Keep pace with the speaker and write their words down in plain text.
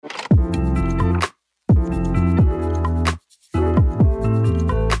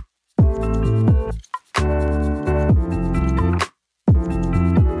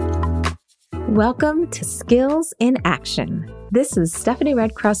Welcome to Skills in Action. This is Stephanie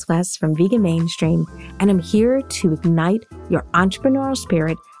Redcross-West from Vegan Mainstream, and I'm here to ignite your entrepreneurial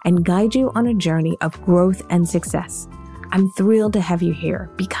spirit and guide you on a journey of growth and success. I'm thrilled to have you here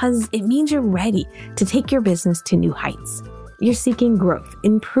because it means you're ready to take your business to new heights. You're seeking growth,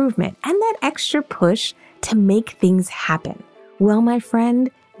 improvement, and that extra push to make things happen. Well, my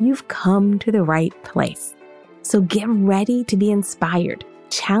friend, you've come to the right place. So get ready to be inspired,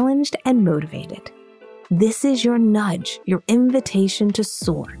 challenged, and motivated. This is your nudge, your invitation to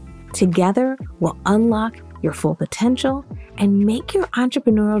soar. Together, we'll unlock your full potential and make your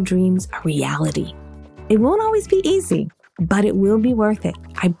entrepreneurial dreams a reality. It won't always be easy, but it will be worth it,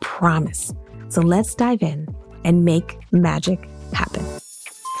 I promise. So let's dive in and make magic happen.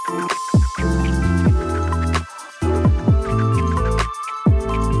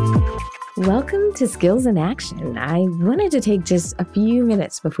 Welcome to Skills in Action. I wanted to take just a few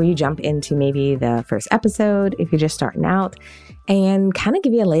minutes before you jump into maybe the first episode, if you're just starting out, and kind of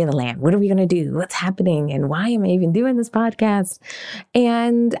give you a lay of the land. What are we going to do? What's happening? And why am I even doing this podcast?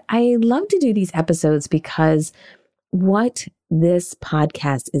 And I love to do these episodes because what this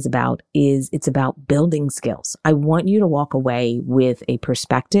podcast is it's about building skills. I want you to walk away with a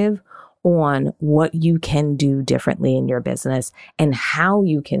perspective on what you can do differently in your business and how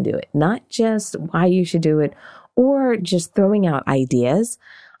you can do it, not just why you should do it or just throwing out ideas.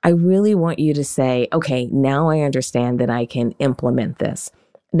 I really want you to say, okay, now I understand that I can implement this.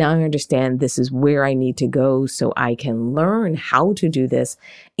 Now I understand this is where I need to go so I can learn how to do this.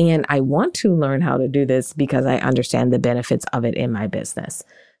 And I want to learn how to do this because I understand the benefits of it in my business.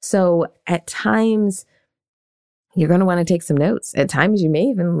 So at times, you're going to want to take some notes. At times, you may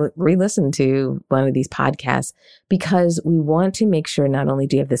even re-listen to one of these podcasts because we want to make sure not only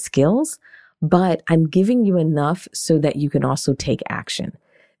do you have the skills, but I'm giving you enough so that you can also take action.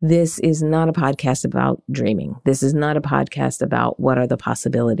 This is not a podcast about dreaming. This is not a podcast about what are the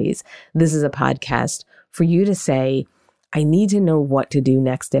possibilities. This is a podcast for you to say, I need to know what to do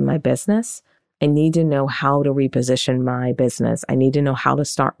next in my business. I need to know how to reposition my business. I need to know how to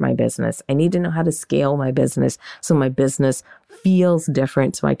start my business. I need to know how to scale my business so my business feels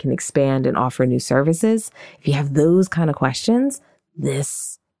different so I can expand and offer new services. If you have those kind of questions,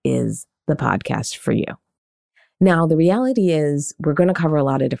 this is the podcast for you. Now, the reality is we're going to cover a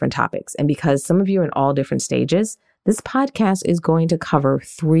lot of different topics. And because some of you are in all different stages, this podcast is going to cover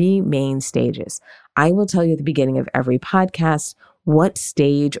 3 main stages. I will tell you at the beginning of every podcast what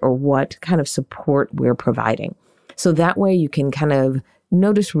stage or what kind of support we're providing. So that way you can kind of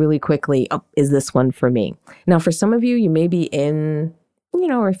notice really quickly, oh, is this one for me? Now, for some of you, you may be in,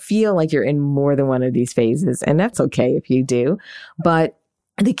 or feel like you're in more than one of these phases, and that's okay if you do. But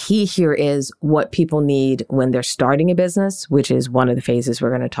the key here is what people need when they're starting a business, which is one of the phases we're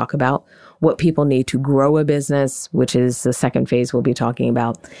going to talk about, what people need to grow a business, which is the second phase we'll be talking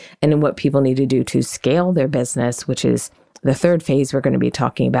about, and then what people need to do to scale their business, which is the third phase we're going to be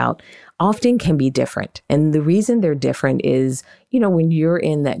talking about, often can be different. And the reason they're different is, when you're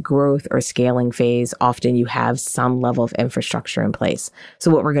in that growth or scaling phase, often you have some level of infrastructure in place. So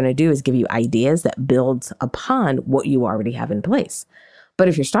what we're going to do is give you ideas that builds upon what you already have in place. But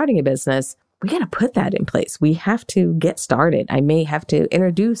if you're starting a business, we got to put that in place. We have to get started. I may have to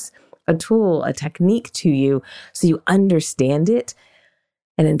introduce a tool, a technique to you so you understand it.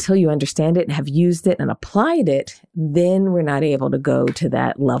 And until you understand it and have used it and applied it, then we're not able to go to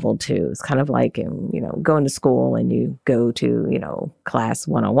that level 2. It's kind of like, going to school and you go to, class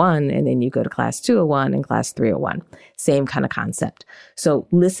 101 and then you go to class 201 and class 301. Same kind of concept. So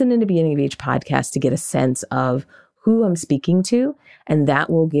listen in the beginning of each podcast to get a sense of who I'm speaking to. And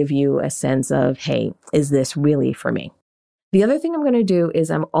that will give you a sense of, hey, is this really for me? The other thing I'm going to do is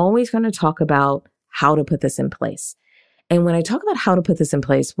I'm always going to talk about how to put this in place. And when I talk about how to put this in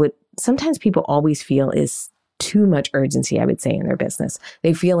place, what sometimes people always feel is too much urgency, I would say, in their business.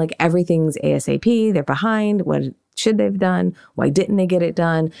 They feel like everything's ASAP, they're behind, what should they've done, why didn't they get it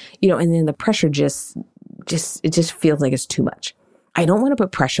done? And then the pressure just feels like it's too much. I don't want to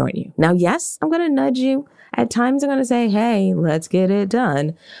put pressure on you. Now, yes, I'm going to nudge you. At times I'm going to say, hey, let's get it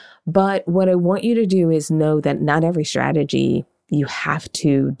done. But what I want you to do is know that not every strategy you have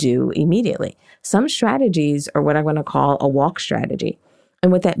to do immediately. Some strategies are what I'm going to call a walk strategy.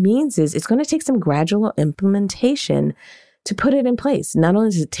 And what that means is it's going to take some gradual implementation to put it in place. Not only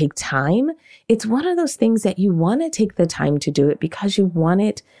does it take time, it's one of those things that you want to take the time to do it because you want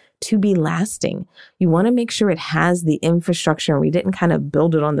it to be lasting. You want to make sure it has the infrastructure and we didn't kind of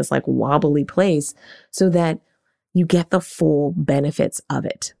build it on this like wobbly place so that you get the full benefits of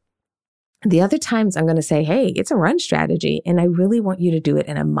it. The other times I'm going to say, hey, it's a run strategy, and I really want you to do it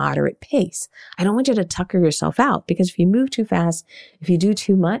in a moderate pace. I don't want you to tucker yourself out, because if you move too fast, if you do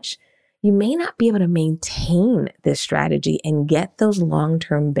too much, you may not be able to maintain this strategy and get those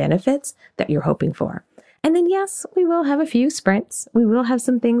long-term benefits that you're hoping for. And then, yes, we will have a few sprints. We will have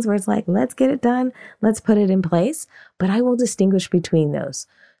some things where it's like, let's get it done. Let's put it in place. But I will distinguish between those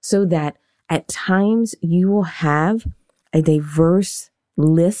so that at times you will have a diverse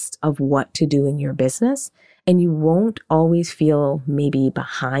list of what to do in your business, and you won't always feel maybe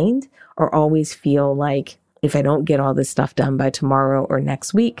behind or always feel like, if I don't get all this stuff done by tomorrow or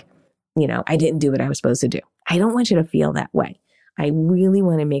next week, I didn't do what I was supposed to do. I don't want you to feel that way. I really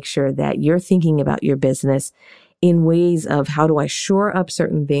want to make sure that you're thinking about your business in ways of, how do I shore up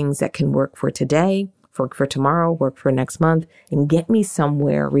certain things that can work for today, work for tomorrow, work for next month, and get me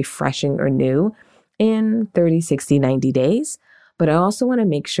somewhere refreshing or new in 30, 60, 90 days. But I also want to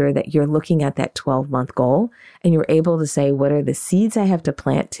make sure that you're looking at that 12-month goal and you're able to say, what are the seeds I have to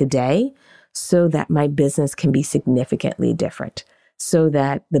plant today so that my business can be significantly different, so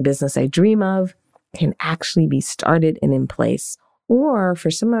that the business I dream of can actually be started and in place. Or for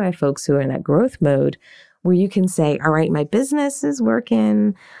some of my folks who are in that growth mode, where you can say, all right, my business is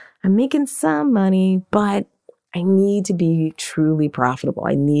working, I'm making some money, but I need to be truly profitable.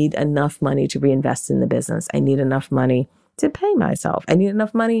 I need enough money to reinvest in the business. I need enough money to pay myself. I need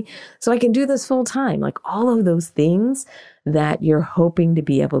enough money so I can do this full time. Like all of those things that you're hoping to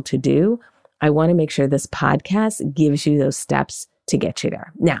be able to do, I want to make sure this podcast gives you those steps to get you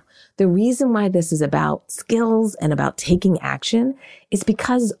there. Now, the reason why this is about skills and about taking action is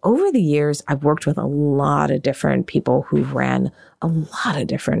because over the years, I've worked with a lot of different people who've ran a lot of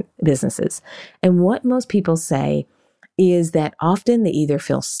different businesses. And what most people say is that often they either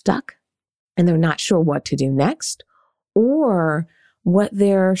feel stuck and they're not sure what to do next, or what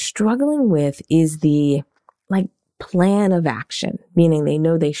they're struggling with is the plan of action, meaning they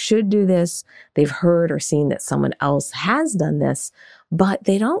know they should do this. They've heard or seen that someone else has done this, but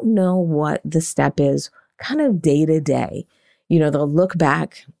they don't know what the step is kind of day to day. They'll look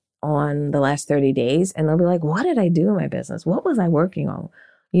back on the last 30 days and they'll be like, what did I do in my business? What was I working on?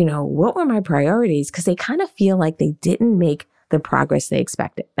 What were my priorities? Because they kind of feel like they didn't make the progress they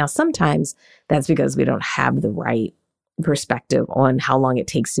expected. Now, sometimes that's because we don't have the right perspective on how long it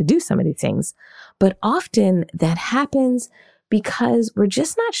takes to do some of these things. But often that happens because we're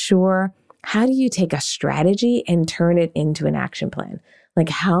just not sure, how do you take a strategy and turn it into an action plan? Like,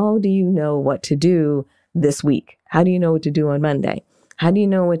 how do you know what to do this week? How do you know what to do on Monday? How do you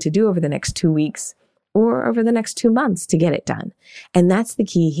know what to do over the next 2 weeks or over the next 2 months to get it done? And that's the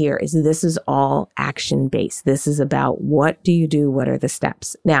key here, is this is all action-based. This is about, what do you do? What are the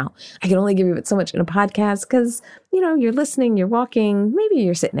steps? Now, I can only give you so much in a podcast because, you're listening, you're walking, maybe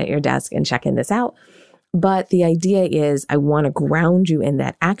you're sitting at your desk and checking this out. But the idea is, I want to ground you in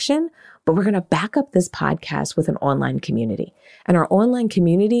that action, but we're going to back up this podcast with an online community. And our online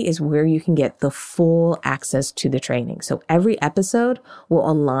community is where you can get the full access to the training. So every episode will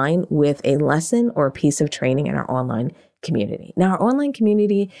align with a lesson or a piece of training in our online community. Now, our online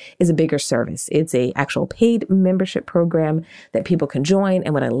community is a bigger service. It's a actual paid membership program that people can join.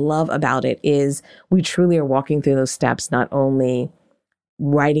 And what I love about it is we truly are walking through those steps, not only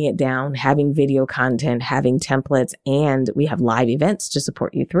writing it down, having video content, having templates, and we have live events to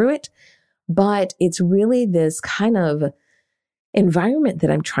support you through it. But it's really this kind of environment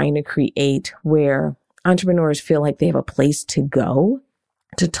that I'm trying to create where entrepreneurs feel like they have a place to go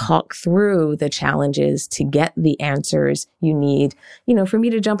to talk through the challenges, to get the answers you need, for me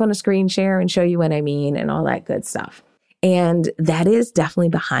to jump on a screen share and show you what I mean and all that good stuff. And that is definitely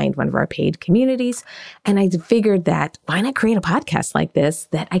behind one of our paid communities. And I figured that why not create a podcast like this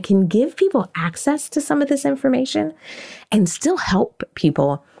that I can give people access to some of this information and still help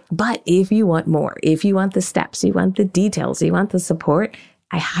people. But if you want more, if you want the steps, you want the details, you want the support,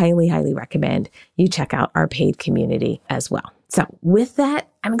 I highly, highly recommend you check out our paid community as well. So with that,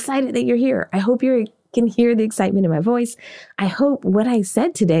 I'm excited that you're here. I hope you can hear the excitement in my voice. I hope what I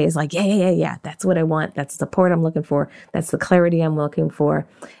said today is like, yeah. That's what I want. That's the support I'm looking for. That's the clarity I'm looking for.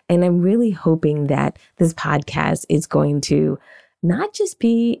 And I'm really hoping that this podcast is going to not just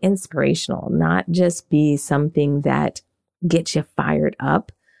be inspirational, not just be something that gets you fired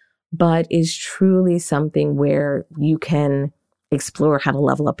up, but is truly something where you can explore how to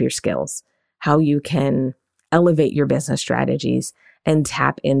level up your skills, how you can elevate your business strategies, and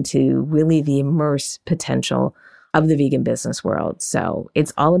tap into really the immense potential of the vegan business world. So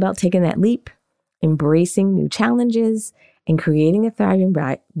it's all about taking that leap, embracing new challenges, and creating a thriving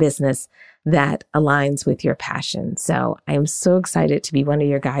business that aligns with your passion. So I am so excited to be one of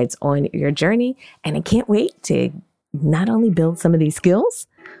your guides on your journey. And I can't wait to not only build some of these skills,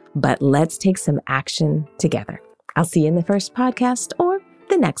 but let's take some action together. I'll see you in the first podcast or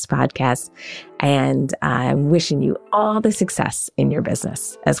the next podcast. And I'm wishing you all the success in your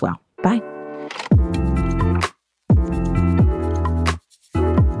business as well. Bye.